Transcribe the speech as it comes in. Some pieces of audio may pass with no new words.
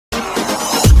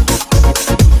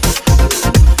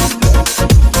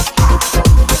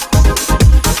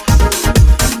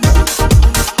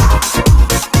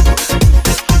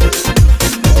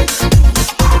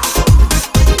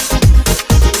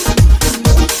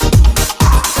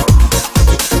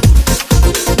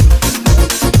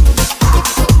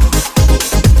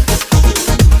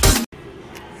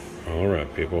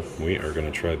people, we are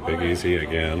going to try Big Easy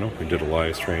again. We did a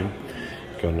live stream,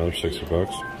 got another 60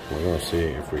 bucks. We're going to see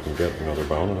if we can get another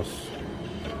bonus.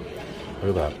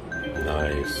 Look at that.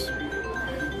 Nice.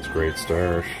 It's a great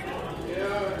start.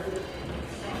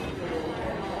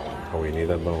 Oh, we need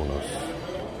that bonus.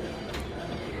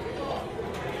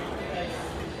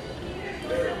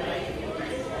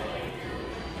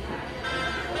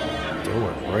 Do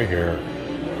it right here.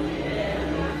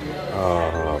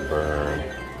 Oh, burn.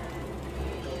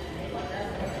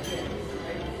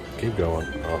 Keep going.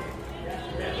 Oh.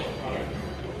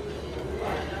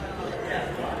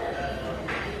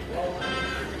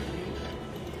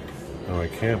 Now, I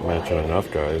can't mention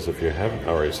enough, guys. If you haven't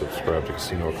already subscribed to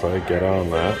Casinoclay, get on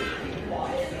that.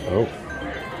 Oh,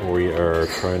 we are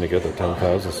trying to get to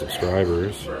 10,000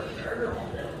 subscribers.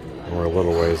 And we're a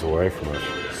little ways away from it.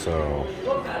 So,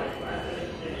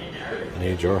 I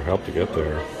need your help to get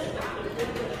there.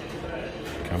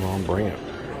 Come on, bring it.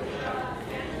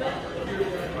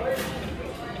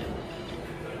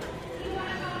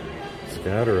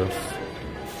 Scatter us.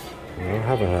 I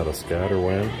haven't had a scatter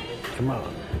win. Come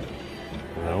on.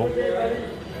 No.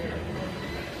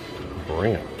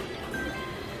 Bring it.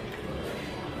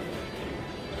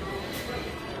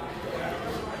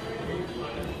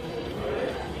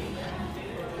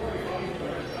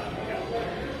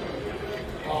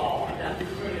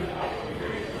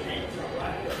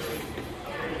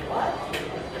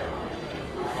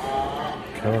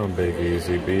 Come on, Big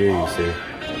Easy, be easy.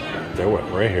 Do it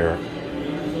right here.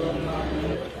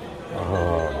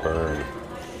 Oh, burn.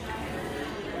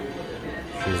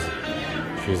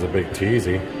 She's a big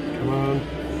teasy. Come on.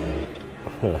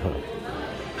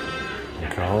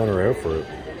 I'm calling her out for it.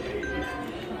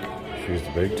 She's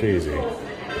the big teasy.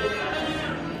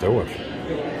 Do it.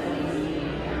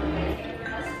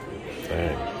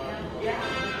 Dang.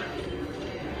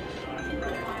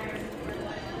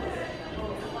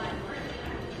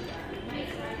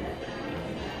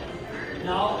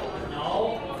 No.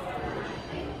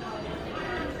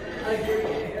 I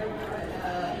agree.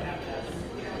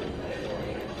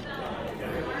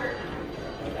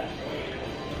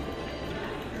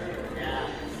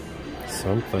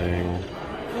 Something.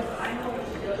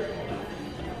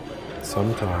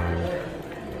 Sometime.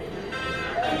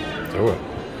 Do it.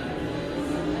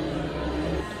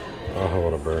 Oh,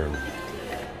 what a burn.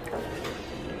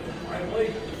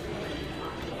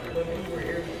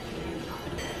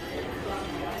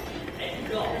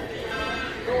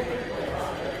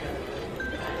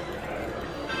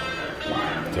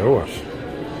 Do it.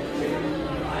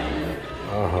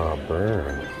 Ah,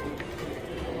 burn.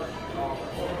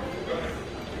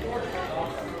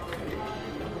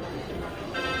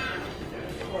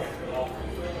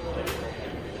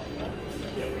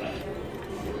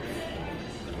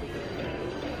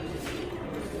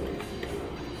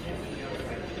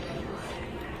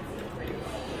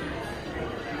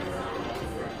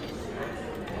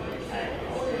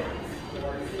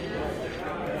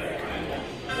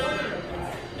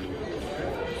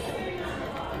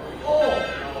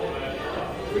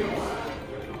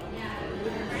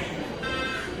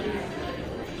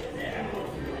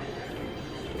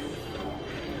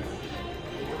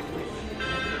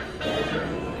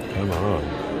 Come on.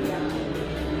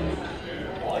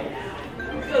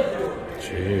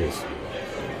 Jeez.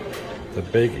 The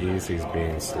Big Easy's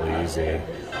being sleazy.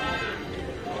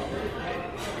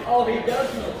 Oh, he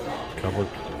does know.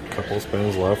 Couple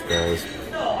spins left, guys.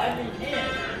 No, I mean him.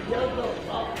 He does know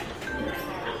something.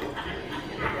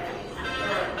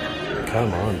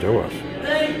 Come on, do it.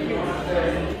 Thank you.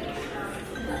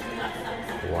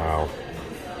 Wow.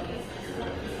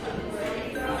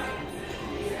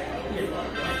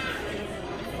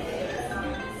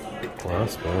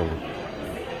 Last spin.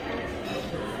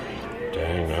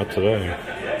 Dang, not today.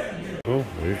 Oh,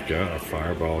 we've got a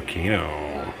Fireball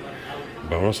Keno.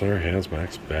 Bonus in our hands,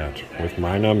 max bet with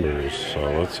my numbers. So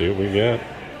let's see what we get.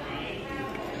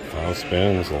 5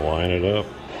 spins, line it up.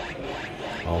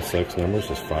 All 6 numbers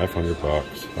is 500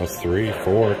 bucks. That's 3,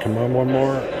 4. Come on, one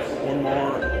more. One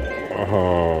more.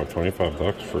 Oh, 25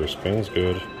 bucks for a spin is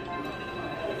good.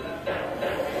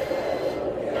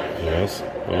 Yes.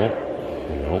 Oh,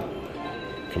 nope.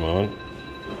 Come on.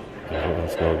 No,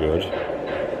 that's no good.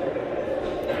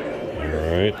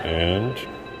 Alright, and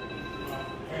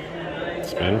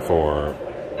spin 4.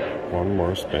 One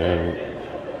more spin.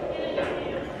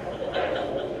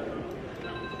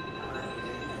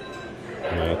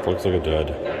 That looks like a dud.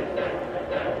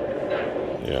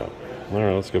 Yeah.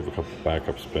 Alright, let's give a couple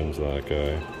backup spins to that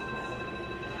guy.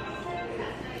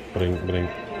 Bing.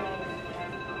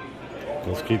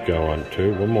 Let's keep going.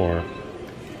 2, one more.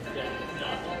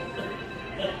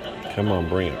 Come on,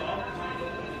 bring it.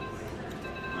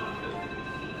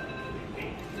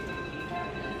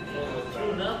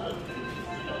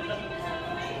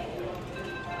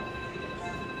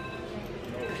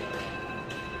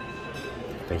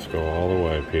 Let's go all the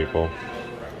way, people.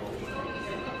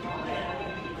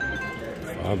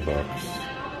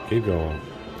 $5. Keep going.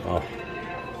 Oh.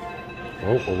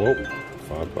 Whoa, whoa,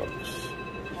 whoa.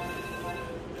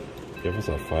 $5. Give us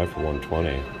a 5 for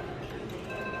 120.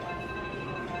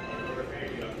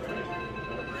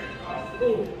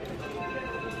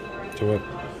 Do it.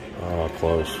 Oh,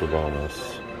 close for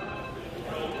bonus.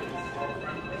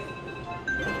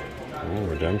 Ooh,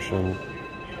 redemption.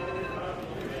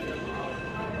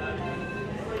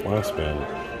 Last spin.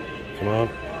 Come on.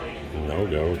 No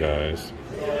go, guys.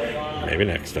 Maybe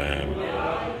next time.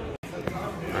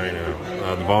 I know.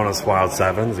 The bonus wild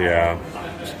sevens, yeah.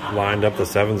 Just lined up the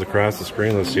sevens across the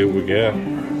screen. Let's see what we get.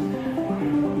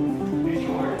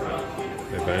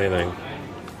 If anything.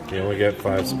 You only get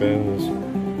 5 spins.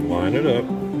 Line it up.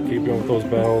 Keep going with those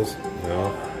bells.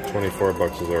 No,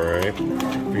 $24 is alright. If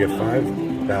you get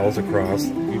 5 bells across,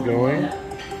 keep going.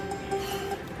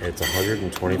 It's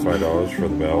 $125 for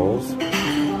the bells.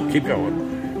 Keep going.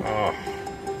 Oh.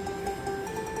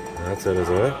 That's it, is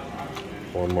it?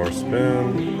 One more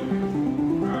spin.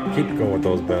 Keep going with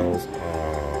those bells.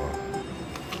 Oh.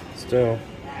 Still,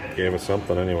 gave us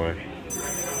something anyway.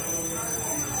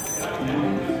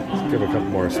 Let's give a couple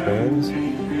more spins.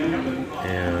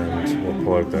 And we'll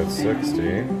pull out that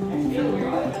 60.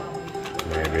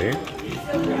 Maybe.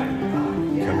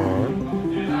 Come on.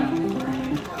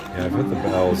 Yeah, I've hit the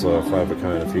bells 5 of a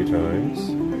kind a few times.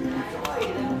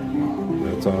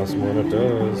 That's awesome when it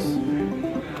does.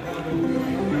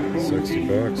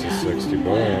 $60 is $60.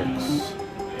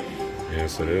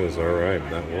 Yes, it is. Alright,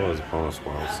 that was bonus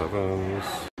wild sevens.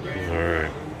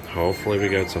 Alright, hopefully we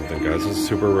get something, guys. This is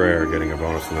super rare getting a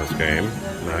bonus in this game.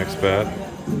 Max bet.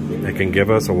 It can give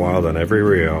us a wild on every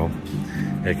reel.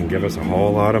 It can give us a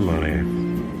whole lot of money.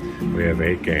 We have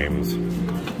 8 games.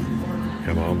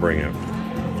 Come on, bring it.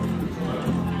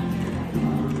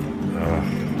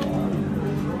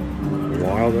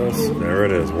 Wildest, there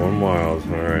it is, 1 wild.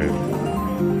 Alright.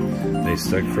 They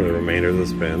stick for the remainder of the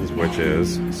spins, which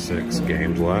is 6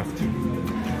 games left.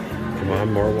 Come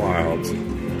on, more wilds.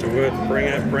 Do it, bring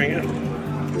it, bring it.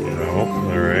 No,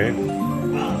 alright.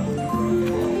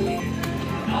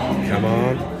 Come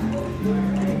on.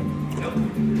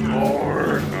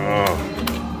 More. Oh.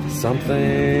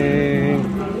 Something.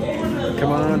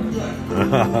 Come on.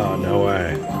 Oh, no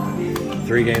way.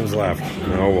 3 games left.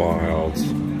 No wilds.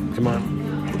 Come on.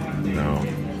 No.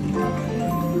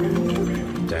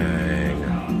 Dang.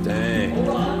 Dang.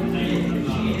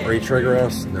 Re-trigger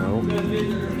us? No.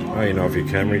 Oh, you know if you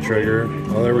can re-trigger.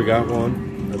 Oh, there we got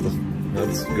one.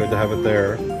 That's good to have it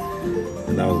there.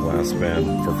 And that was the last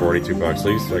spin for $42. At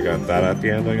least I got that at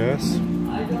the end, I guess.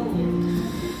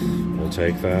 We'll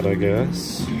take that, I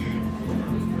guess.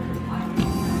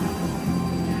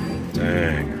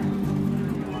 Dang.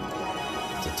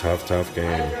 It's a tough, tough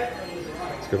game.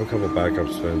 Let's give a couple backup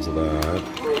spins of that.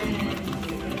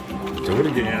 Do it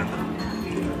again.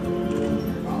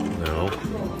 No.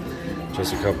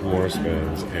 Just a couple more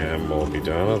spins and we'll be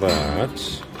done with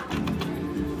that.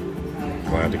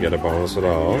 Glad to get a bonus at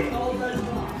all.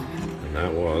 And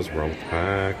that was Rump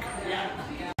Pack.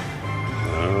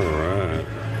 Alright.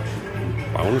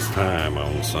 Bonus time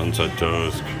on Sunset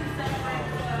Dusk.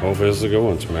 Hopefully this is a good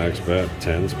one. It's max bet,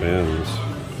 10 spins.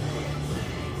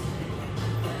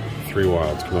 3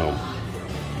 wilds, come on.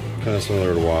 Kind of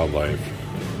similar to wildlife.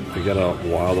 If you get a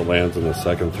wild that lands in the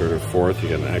 2nd, 3rd, or 4th, you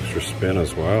get an extra spin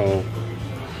as well.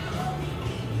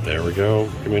 There we go.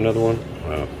 Give me another one.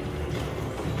 Wow.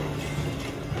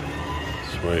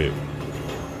 Sweet.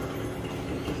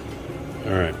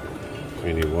 Alright.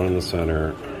 We need one in the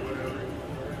center.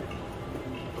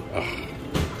 Ugh.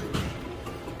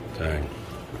 Dang.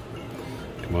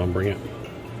 Come on, bring it.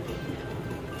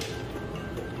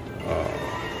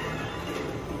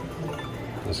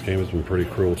 This game has been pretty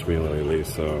cruel to me lately,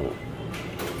 so...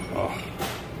 Oh.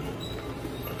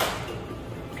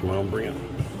 Come on, bring it.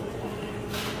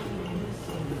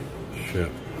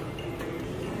 Shit.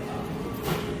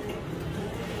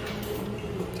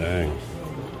 Dang.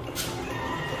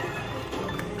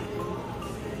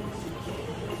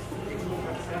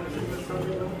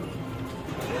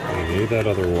 We need that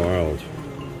other wild.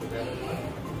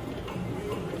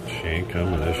 She ain't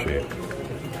coming, is she?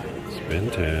 Spin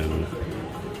 10.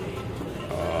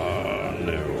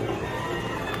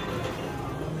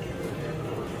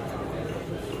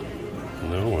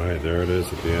 No way, there it is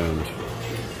at the end.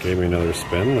 Gave me another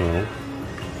spin though.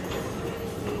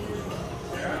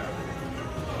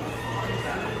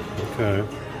 Okay.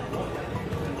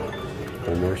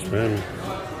 One more spin.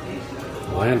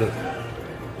 Land it.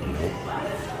 Nope.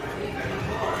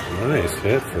 Nice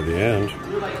hit for the end.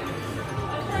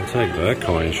 I'll take that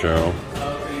coin show.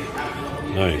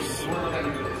 Nice.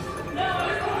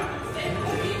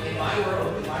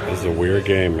 This is a weird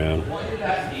game, man.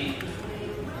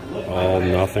 All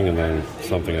nothing and then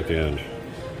something at the end.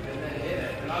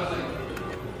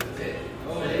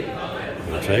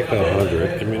 I'll take that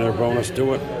 100. Give me another bonus.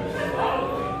 Do it.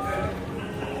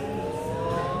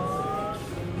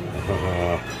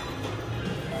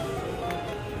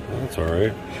 That's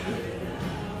alright.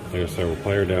 Like I said, we'll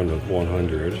play her down to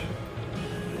 100.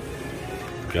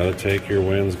 Gotta take your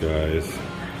wins, guys.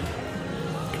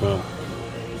 Come on.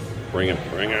 Bring it,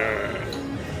 bring it.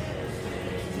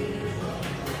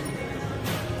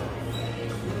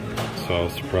 So I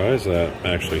was surprised that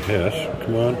actually hit.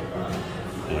 Come on.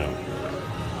 No.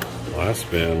 Last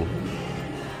spin.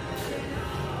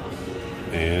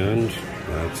 And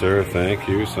that's her. Thank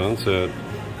you, Sunset.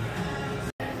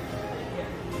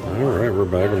 Alright, we're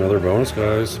back with another bonus,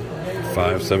 guys.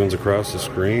 5 sevens across the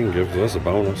screen gives us a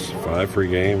bonus. 5 free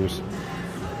games.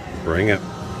 Bring it.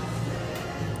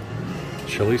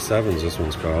 Chili Sevens, this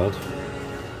one's called.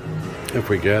 If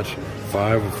we get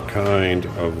 5 kind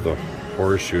of the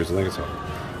horseshoes, I think it's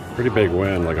a pretty big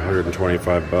win, like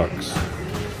 125 bucks.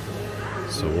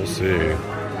 So we'll see.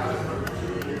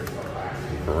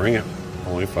 Bring it.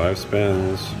 Only 5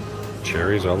 spins.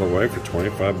 Cherries all the way for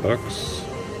 25 bucks.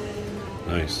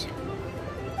 Nice.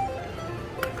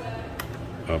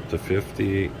 Up to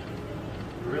 50.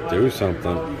 Do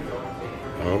something.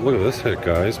 Oh, look at this hit,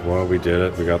 guys. Well, we did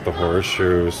it. We got the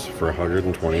horseshoes for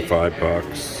 125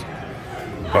 bucks.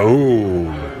 Boom.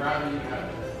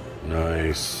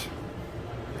 Nice.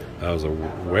 That was a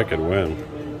wicked win.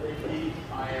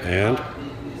 And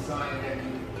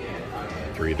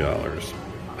 $3.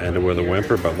 Ended with a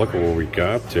whimper, but look at what we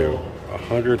got to.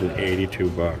 182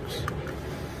 bucks.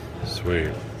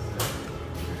 Sweet.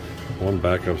 One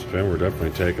backup spin, we're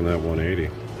definitely taking that 180.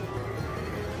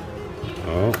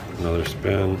 Oh, another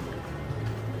spin.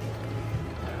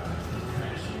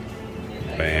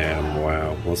 Bam,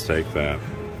 wow. Let's take that.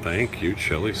 Thank you,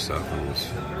 Chili Sevens.